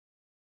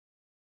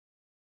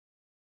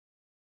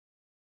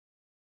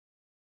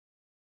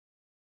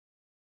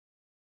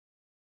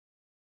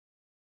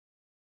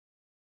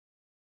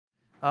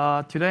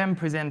Today I'm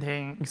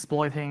presenting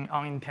exploiting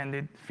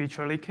unintended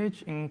feature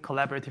leakage in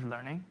collaborative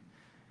learning.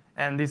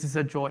 And this is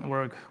a joint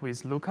work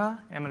with Luca,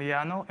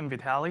 Emiliano, and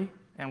Vitali,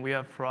 and we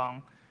are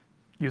from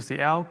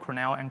UCL,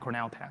 Cornell, and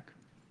Cornell Tech.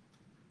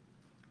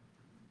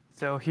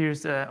 So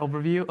here's an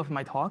overview of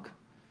my talk.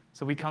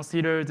 So we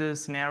consider the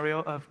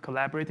scenario of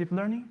collaborative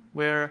learning,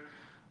 where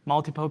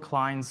multiple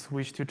clients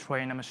wish to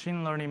train a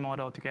machine learning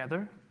model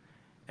together,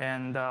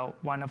 and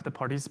one of the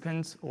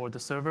participants or the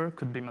server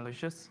could be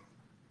malicious.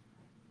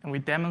 And we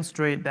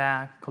demonstrate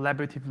that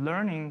collaborative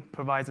learning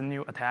provides a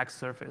new attack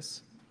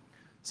surface.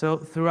 So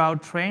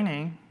throughout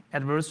training,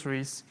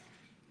 adversaries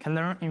can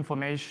learn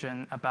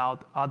information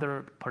about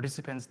other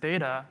participants'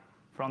 data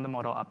from the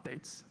model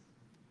updates.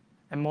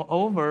 And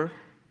moreover,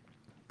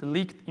 the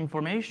leaked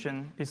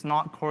information is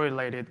not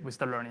correlated with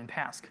the learning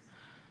task.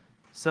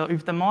 So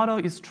if the model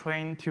is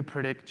trained to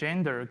predict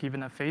gender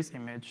given a face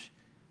image,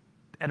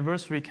 the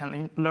adversary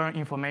can learn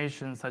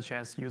information such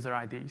as user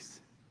IDs.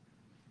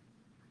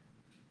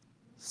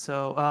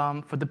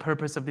 So for the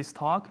purpose of this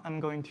talk,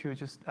 I'm going to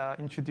just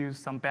introduce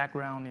some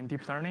background in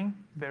deep learning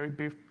very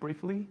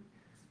briefly.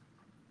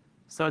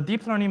 So a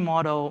deep learning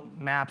model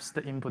maps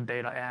the input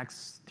data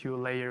X to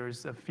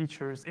layers of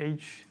features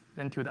H,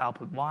 then to the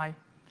output Y.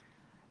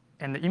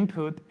 And the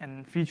input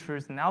and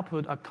features and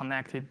output are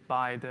connected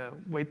by the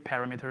weight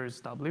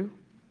parameters W.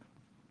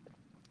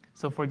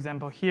 So for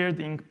example, here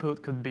the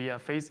input could be a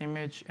face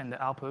image, and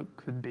the output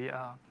could be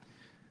a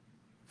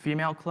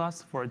female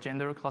class for a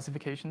gender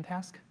classification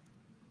task.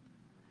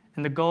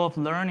 And the goal of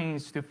learning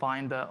is to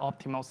find the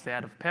optimal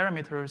set of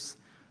parameters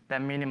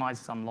that minimize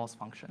some loss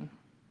function.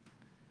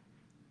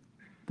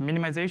 The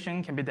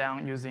minimization can be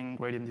done using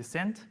gradient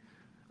descent.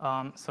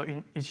 So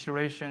in each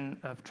iteration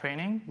of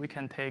training, we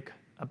can take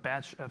a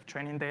batch of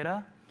training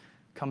data,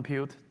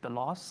 compute the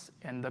loss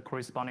and the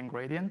corresponding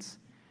gradients,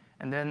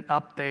 and then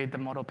update the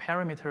model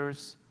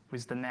parameters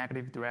with the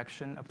negative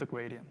direction of the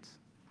gradients.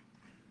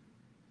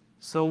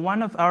 So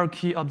one of our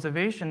key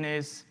observations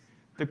is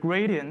the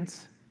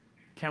gradients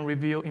can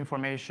reveal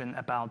information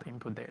about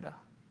input data,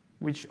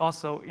 which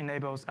also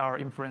enables our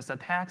inference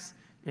attacks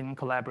in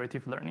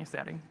collaborative learning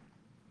setting.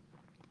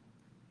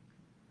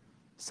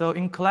 So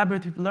in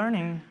collaborative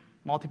learning,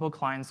 multiple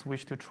clients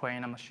wish to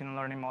train a machine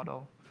learning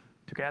model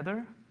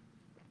together.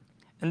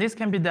 And this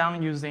can be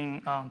done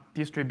using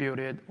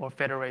distributed or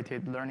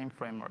federated learning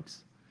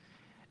frameworks.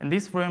 And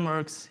these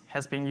frameworks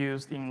has been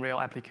used in real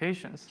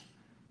applications.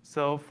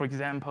 So for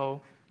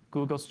example,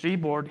 Google's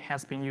Gboard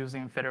has been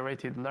using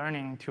federated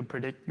learning to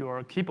predict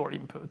your keyboard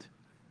input.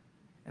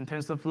 And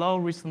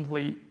TensorFlow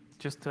recently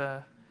just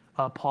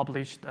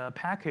published a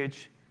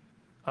package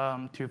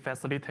to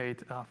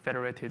facilitate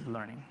federated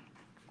learning.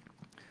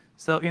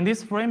 So in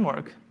this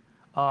framework,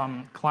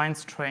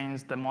 clients train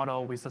the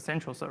model with a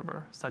central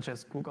server, such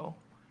as Google.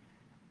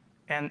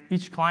 And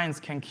each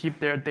client can keep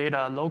their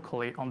data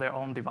locally on their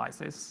own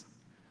devices.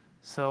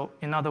 So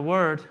in other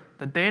words,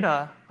 the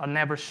data are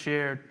never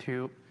shared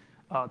to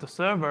the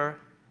server,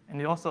 and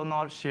it's also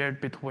not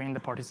shared between the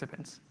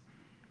participants.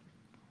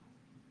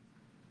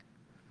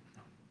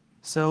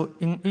 So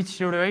in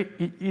each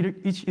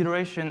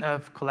iteration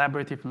of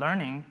collaborative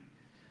learning,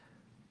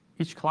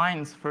 each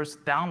client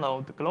first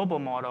download the global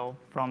model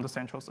from the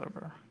central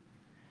server.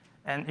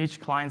 And each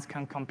client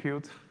can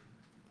compute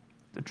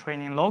the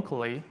training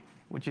locally,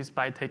 which is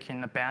by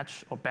taking a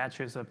batch or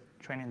batches of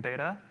training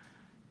data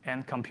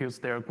and computes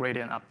their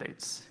gradient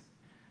updates.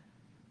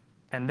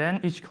 And then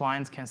each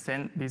client can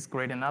send these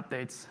gradient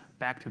updates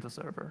back to the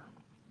server.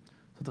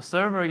 So the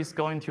server is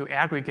going to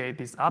aggregate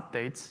these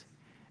updates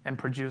and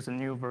produce a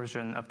new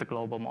version of the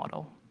global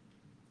model.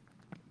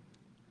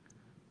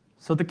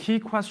 So the key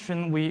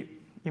question we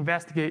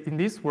investigate in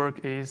this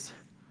work is,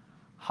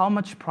 how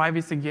much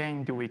privacy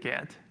gain do we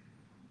get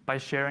by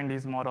sharing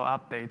these model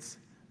updates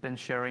than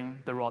sharing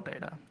the raw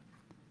data?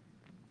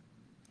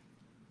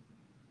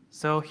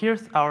 So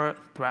here's our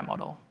threat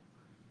model.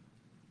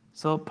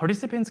 So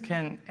participants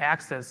can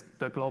access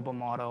the global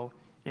model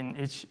in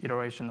each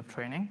iteration of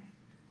training.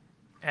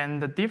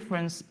 And the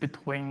difference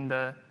between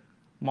the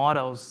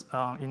models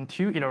in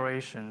 2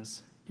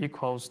 iterations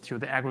equals to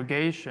the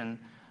aggregation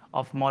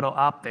of model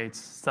updates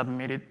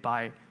submitted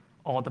by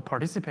all the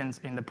participants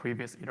in the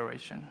previous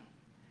iteration.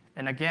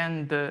 And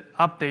again, the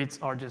updates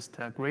are just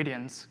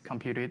gradients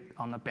computed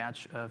on a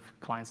batch of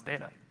clients'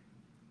 data.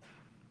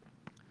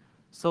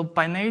 So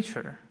by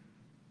nature,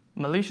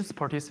 malicious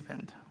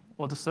participant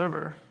or the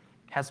server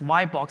has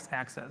white box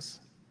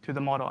access to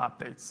the model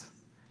updates.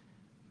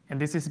 And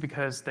this is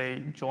because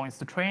they join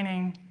the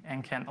training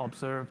and can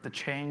observe the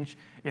change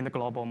in the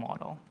global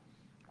model.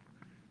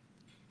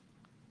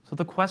 So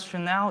the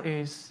question now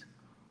is,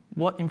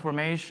 what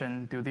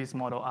information do these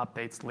model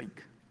updates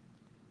leak?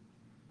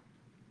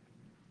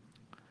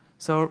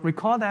 So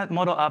recall that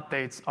model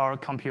updates are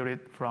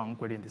computed from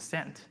gradient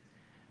descent.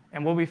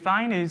 And what we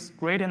find is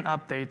gradient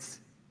updates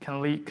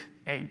can leak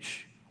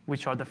H,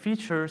 which are the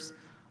features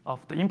of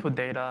the input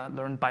data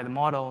learned by the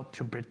model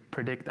to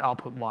predict the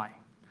output Y.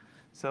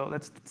 So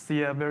let's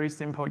see a very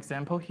simple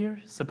example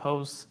here.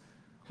 Suppose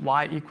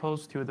y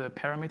equals to the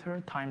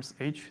parameter times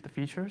h, the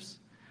features.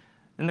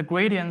 Then the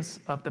gradients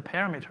of the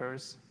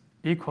parameters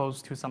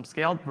equals to some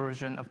scaled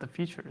version of the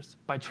features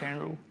by chain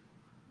rule,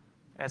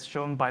 as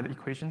shown by the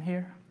equation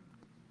here.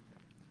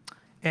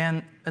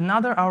 And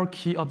another our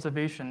key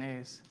observation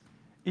is,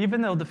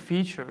 even though the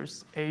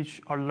features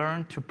h are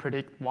learned to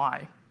predict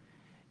y,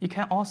 it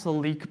can also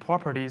leak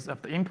properties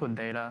of the input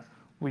data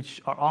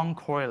which are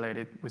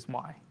uncorrelated with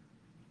y.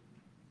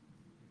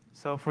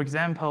 So for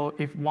example,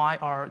 if y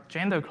are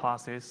gender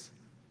classes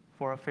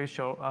for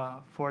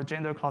a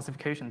gender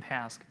classification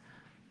task,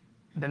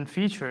 then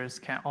features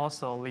can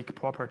also leak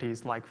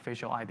properties like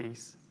facial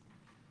IDs.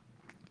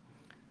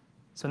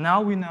 So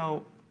now we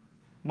know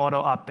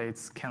model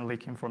updates can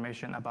leak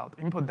information about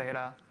input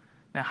data.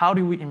 Now how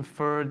do we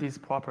infer these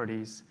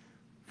properties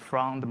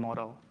from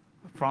the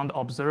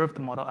observed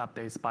model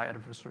updates by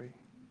adversary?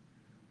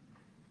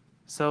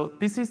 So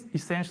this is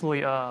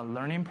essentially a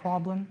learning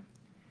problem.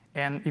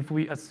 And if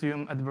we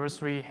assume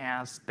adversary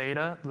has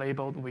data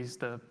labeled with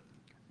the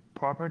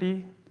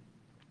property,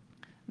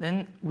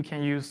 then we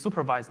can use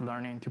supervised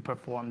learning to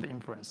perform the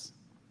inference.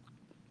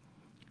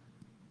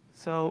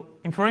 So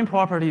inferring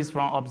properties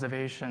from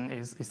observation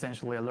is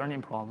essentially a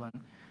learning problem.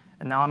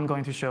 And now I'm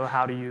going to show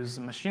how to use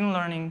machine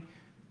learning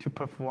to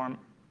perform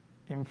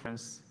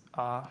inference,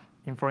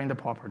 inferring the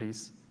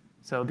properties.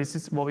 So this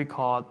is what we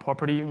call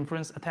property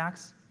inference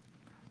attacks.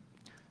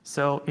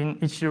 So in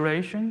each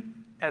iteration,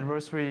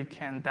 adversary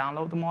can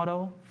download the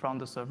model from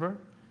the server,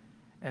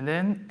 and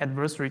then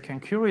adversary can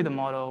query the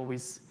model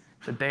with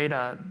the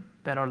data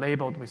that are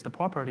labeled with the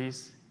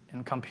properties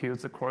and compute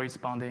the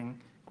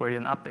corresponding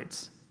gradient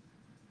updates.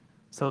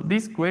 So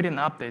these gradient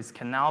updates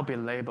can now be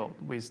labeled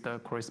with the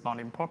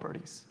corresponding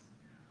properties.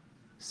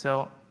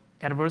 So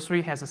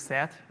adversary has a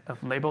set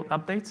of labeled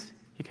updates.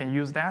 He can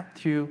use that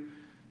to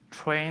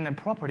train a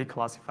property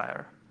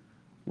classifier,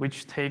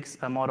 which takes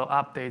a model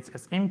updates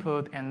as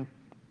input and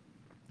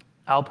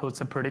outputs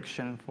a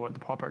prediction for the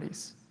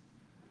properties.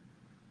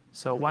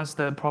 So once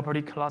the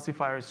property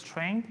classifier is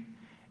trained,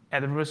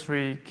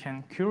 adversary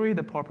can query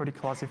the property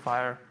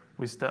classifier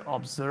with the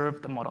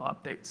observed model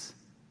updates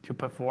to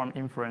perform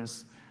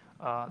inference,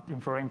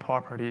 inferring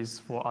properties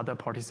for other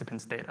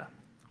participants' data.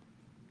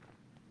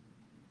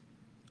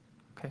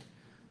 Okay,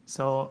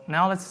 so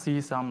now let's see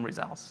some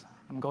results.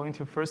 I'm going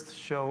to first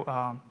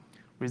show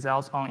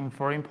results on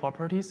inferring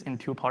properties in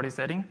two-party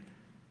setting.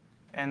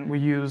 And we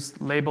use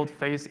labeled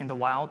face in the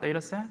wild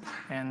data set,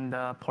 and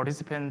the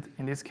participant,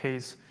 in this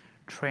case,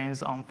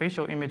 trains on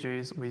facial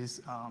images with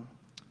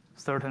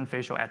certain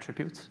facial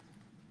attributes.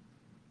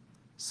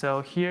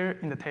 So here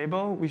in the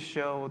table, we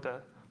show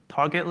the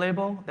target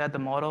label that the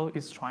model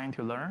is trying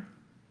to learn,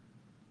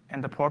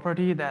 and the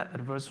property that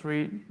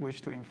adversary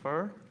wishes to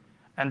infer,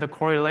 and the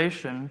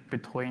correlation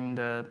between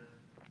the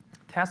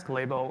task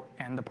label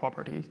and the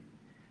property,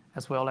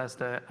 as well as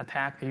the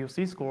attack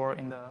AUC score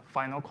in the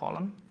final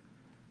column.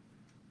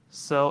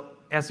 So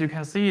as you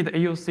can see, the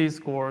AUC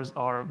scores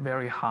are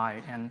very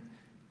high, and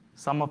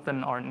some of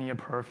them are near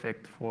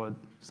perfect for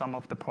some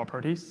of the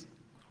properties.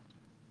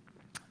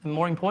 And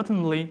more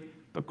importantly,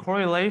 the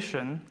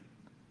correlation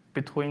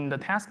between the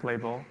task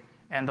label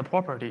and the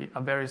property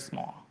are very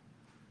small.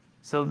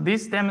 So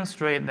this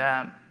demonstrates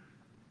that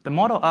the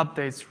model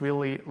updates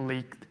really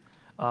leaked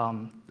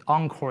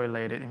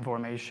uncorrelated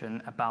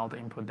information about the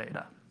input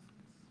data.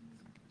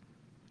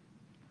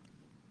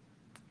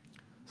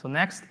 So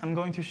next, I'm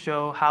going to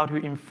show how to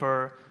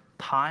infer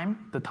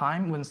the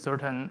time when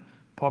certain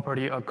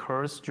property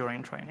occurs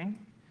during training.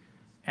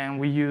 And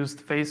we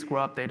used face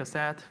graph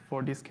dataset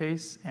for this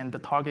case, and the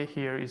target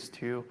here is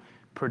to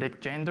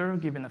predict gender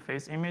given a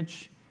face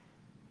image,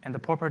 and the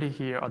property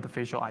here are the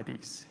facial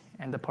IDs.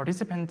 And the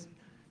participant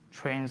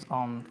trains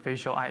on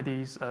facial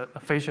IDs,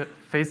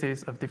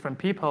 faces of different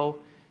people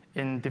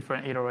in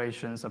different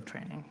iterations of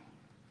training.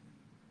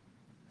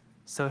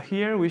 So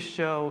here we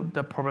show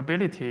the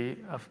probability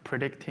of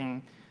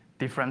predicting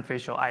different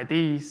facial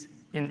IDs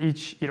in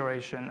each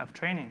iteration of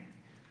training.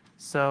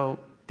 So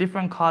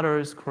different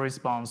colors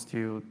corresponds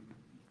to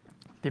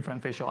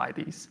different facial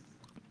IDs.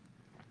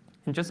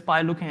 And just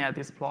by looking at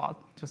this plot,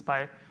 just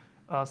by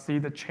see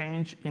the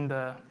change in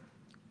the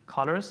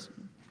colors,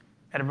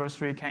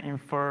 adversary can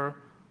infer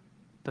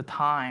the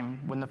time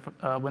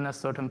when a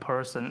certain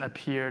person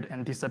appeared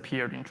and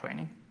disappeared in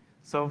training.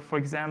 So for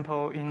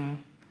example,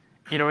 in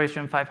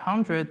iteration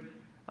 500,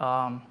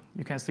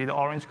 you can see the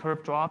orange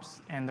curve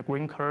drops and the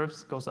green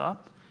curves goes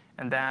up,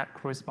 and that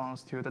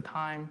corresponds to the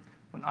time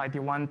when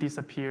ID1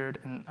 disappeared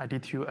and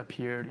ID2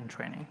 appeared in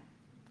training.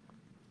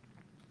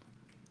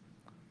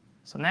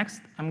 So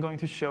next, I'm going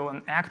to show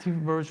an active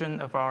version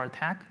of our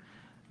attack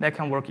that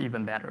can work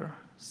even better.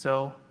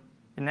 So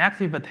in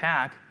active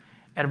attack,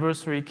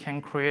 adversary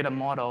can create a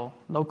model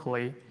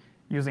locally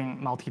using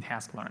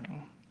multitask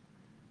learning.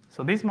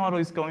 So this model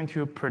is going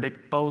to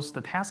predict both the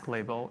task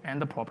label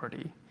and the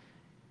property.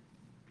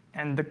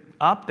 And the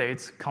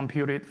updates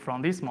computed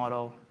from this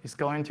model is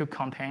going to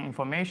contain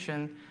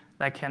information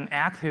that can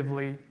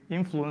actively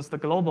influence the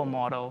global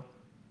model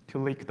to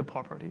leak the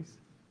properties.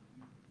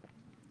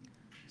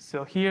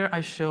 So here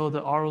I show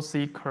the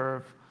ROC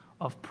curve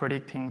of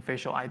predicting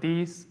facial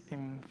IDs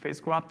in face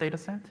graph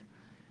dataset.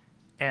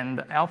 And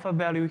the alpha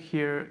value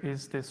here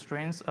is the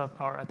strength of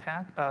our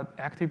attack,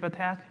 active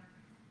attack.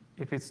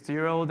 If it's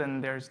 0,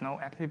 then there's no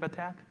active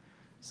attack.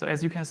 So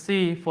as you can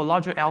see, for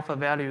larger alpha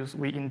values,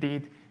 we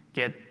indeed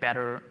get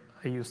better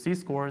AUC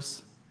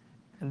scores.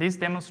 And these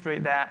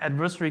demonstrate that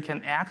adversary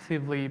can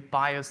actively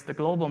bias the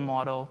global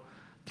model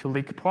to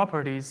leak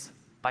properties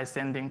by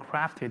sending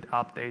crafted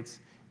updates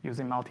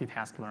using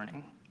multitask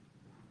learning.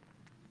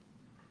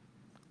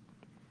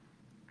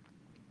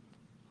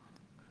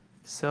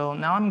 So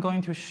now I'm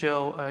going to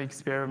show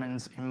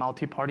experiments in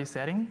multi-party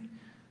setting.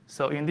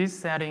 So in this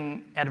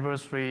setting,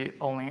 adversary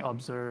only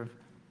observe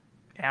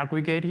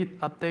aggregated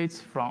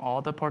updates from all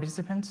the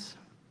participants.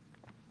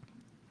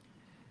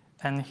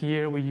 And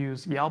here we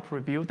use Yelp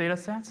review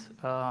datasets.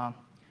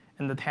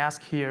 And the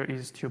task here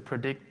is to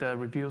predict the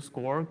review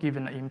score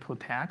given the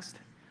input text.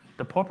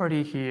 The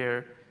property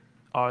here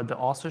are the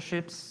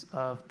authorships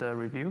of the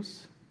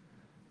reviews.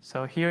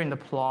 So here in the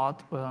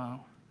plot,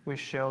 we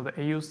show the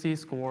AUC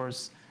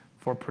scores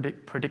for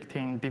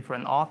predicting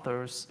different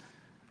authors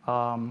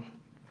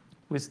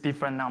with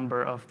different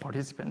number of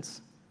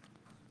participants.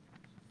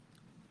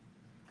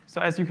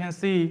 So as you can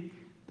see,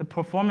 the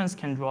performance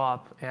can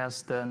drop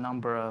as the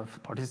number of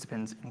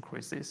participants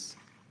increases.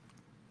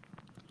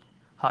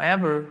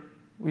 However,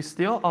 we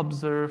still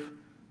observe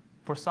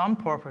for some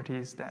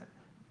properties that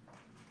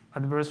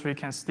adversary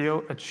can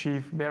still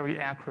achieve very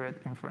accurate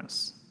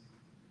inference.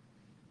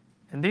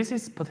 And this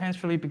is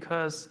potentially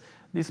because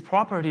these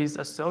properties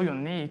are so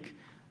unique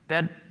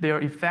that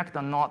their effects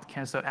are not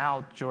canceled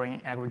out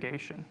during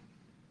aggregation.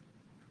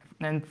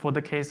 And for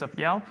the case of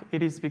Yelp,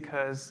 it is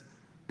because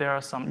there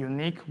are some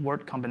unique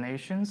word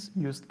combinations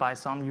used by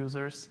some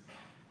users,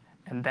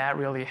 and that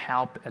really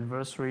helped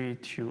adversary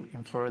to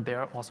infer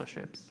their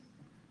authorships.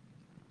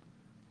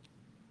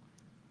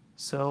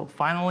 So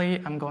finally,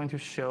 I'm going to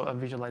show a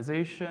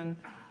visualization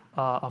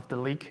of the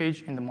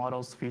leakage in the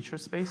model's feature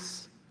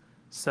space.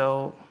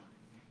 So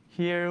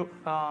here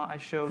I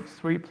showed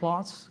 3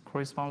 plots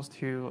corresponds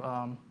to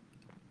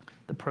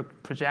the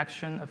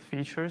projection of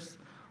features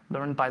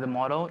learned by the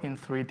model in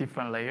 3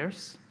 different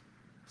layers.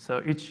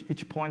 So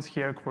each point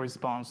here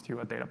corresponds to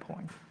a data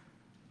point.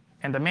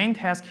 And the main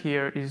task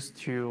here is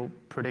to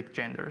predict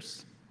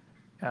genders,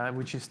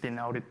 which is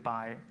denoted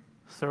by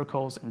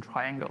circles and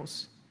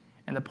triangles.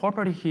 And the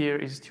property here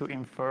is to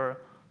infer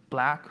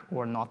black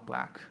or not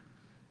black.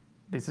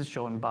 This is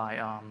shown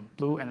by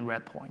blue and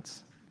red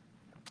points.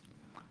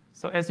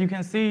 So as you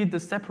can see, the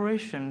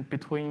separation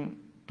between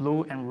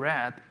blue and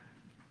red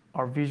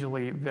are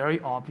visually very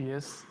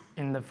obvious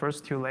in the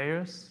first 2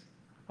 layers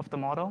of the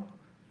model.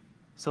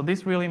 So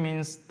this really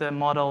means the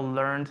model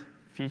learned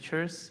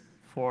features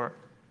for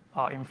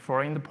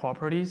inferring the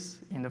properties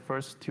in the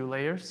first 2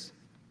 layers.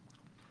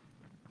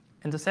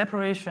 And the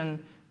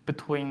separation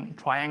between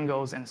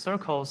triangles and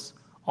circles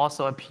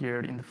also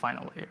appeared in the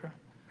final layer.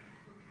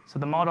 So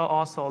the model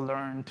also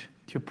learned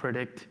to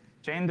predict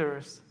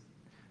genders,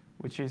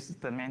 which is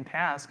the main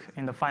task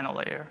in the final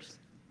layers.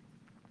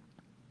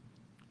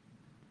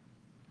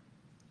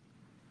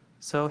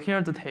 So here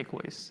are the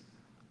takeaways.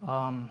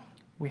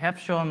 We have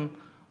shown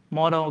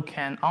model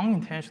can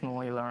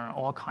unintentionally learn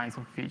all kinds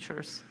of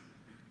features.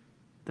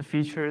 The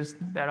features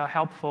that are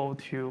helpful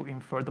to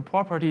infer the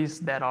properties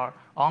that are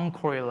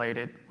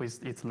uncorrelated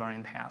with its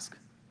learning task.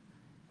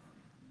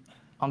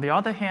 On the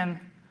other hand,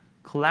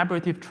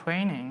 collaborative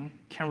training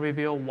can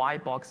reveal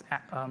white box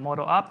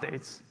model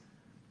updates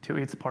to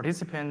its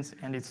participants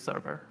and its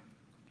server.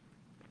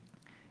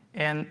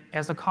 And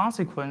as a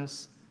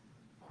consequence,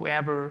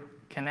 whoever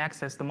can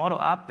access the model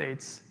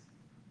updates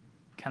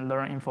can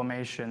learn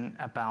information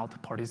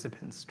about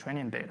participants'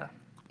 training data.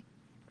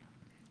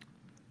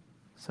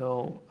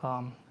 So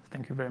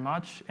thank you very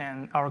much.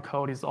 And our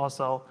code is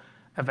also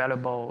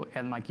available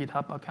at my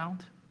GitHub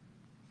account.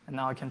 And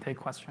now I can take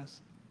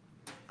questions.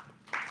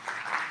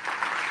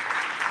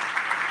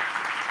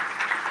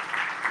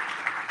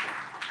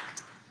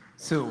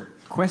 So,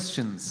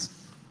 questions?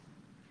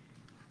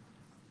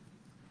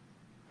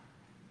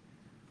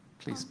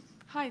 Please.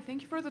 Hi,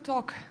 thank you for the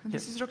talk.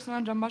 This is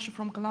Roxana Jambashi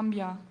from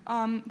Columbia.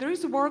 There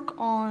is work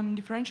on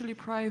differentially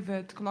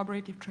private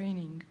collaborative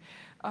training.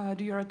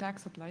 Do your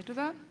attacks apply to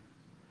that?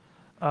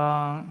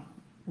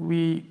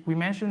 We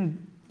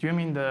mentioned, do you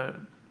mean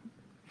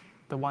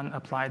the one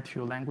applied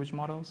to language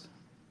models?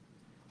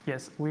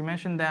 Yes, we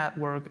mentioned that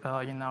work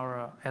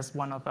as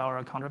one of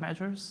our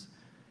countermeasures.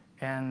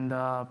 And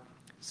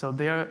so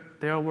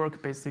their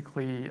work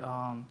basically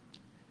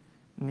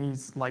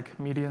needs like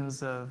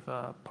millions of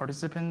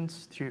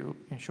participants to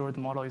ensure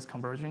the model is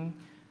converging.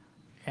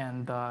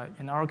 And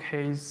in our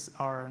case,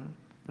 the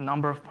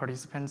number of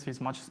participants is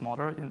much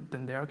smaller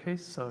than their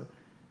case. So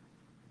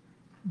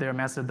their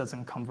method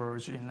doesn't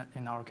converge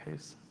in our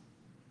case.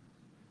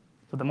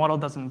 So the model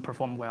doesn't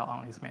perform well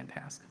on its main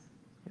task.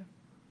 Yeah.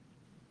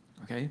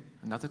 Okay,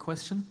 another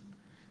question?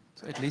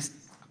 So at least,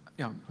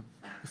 yeah,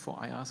 before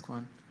I ask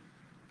one.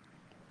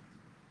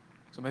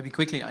 So maybe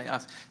quickly I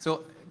ask,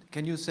 so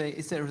can you say,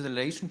 is there a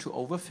relation to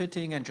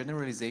overfitting and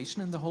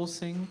generalization in the whole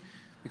thing?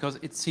 Because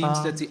it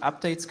seems that the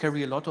updates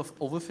carry a lot of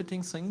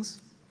overfitting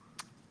things.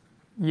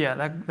 Yeah,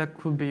 that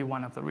could be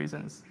one of the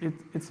reasons.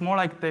 It's more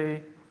like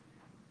they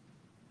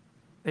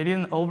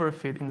didn't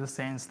overfit in the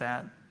sense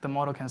that the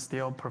model can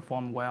still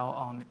perform well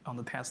on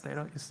the test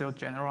data. It's still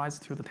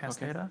generalized to the test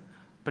data,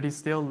 but it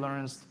still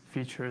learns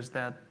features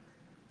that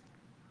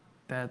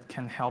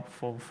can help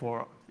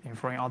for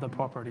inferring other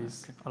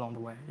properties along the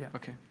way. Yeah.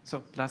 Okay.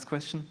 So last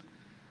question.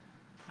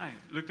 Hi,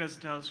 Luke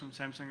Desatellis from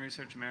Samsung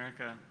Research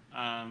America.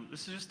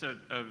 This is just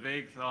a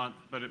vague thought,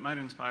 but it might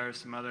inspire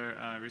some other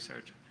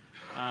research.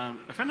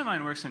 A friend of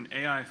mine works in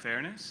AI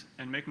fairness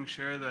and making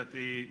sure that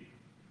the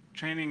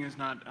training is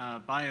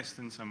not biased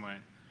in some way.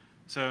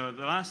 So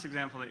the last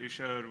example that you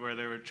showed where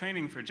they were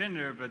training for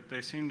gender, but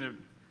they seem to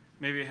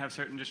maybe have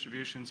certain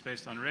distributions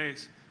based on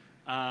race.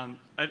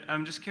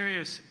 I'm just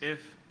curious if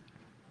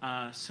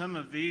some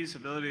of these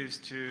abilities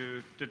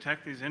to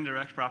detect these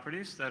indirect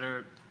properties that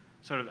are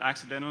sort of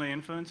accidentally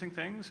influencing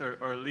things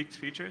or leaked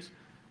features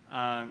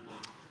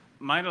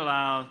might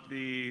allow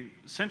the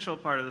central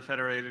part of the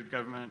federated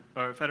government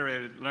or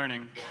federated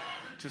learning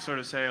to sort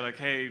of say like,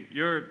 hey,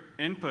 your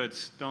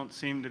inputs don't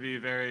seem to be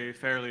very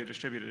fairly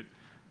distributed.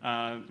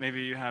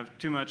 Maybe you have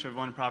too much of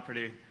one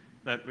property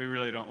that we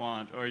really don't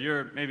want, or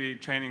you're maybe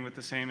training with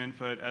the same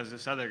input as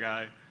this other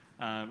guy.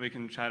 We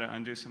can try to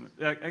undo some.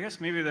 I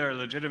guess maybe there are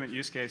legitimate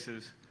use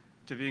cases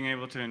to being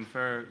able to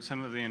infer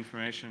some of the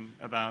information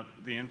about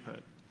the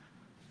input.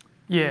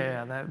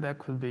 Yeah, that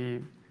could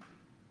be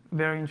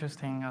very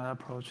interesting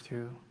approach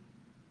to.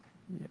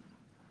 Yeah.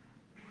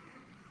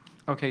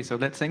 Okay, so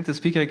let's thank the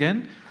speaker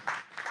again.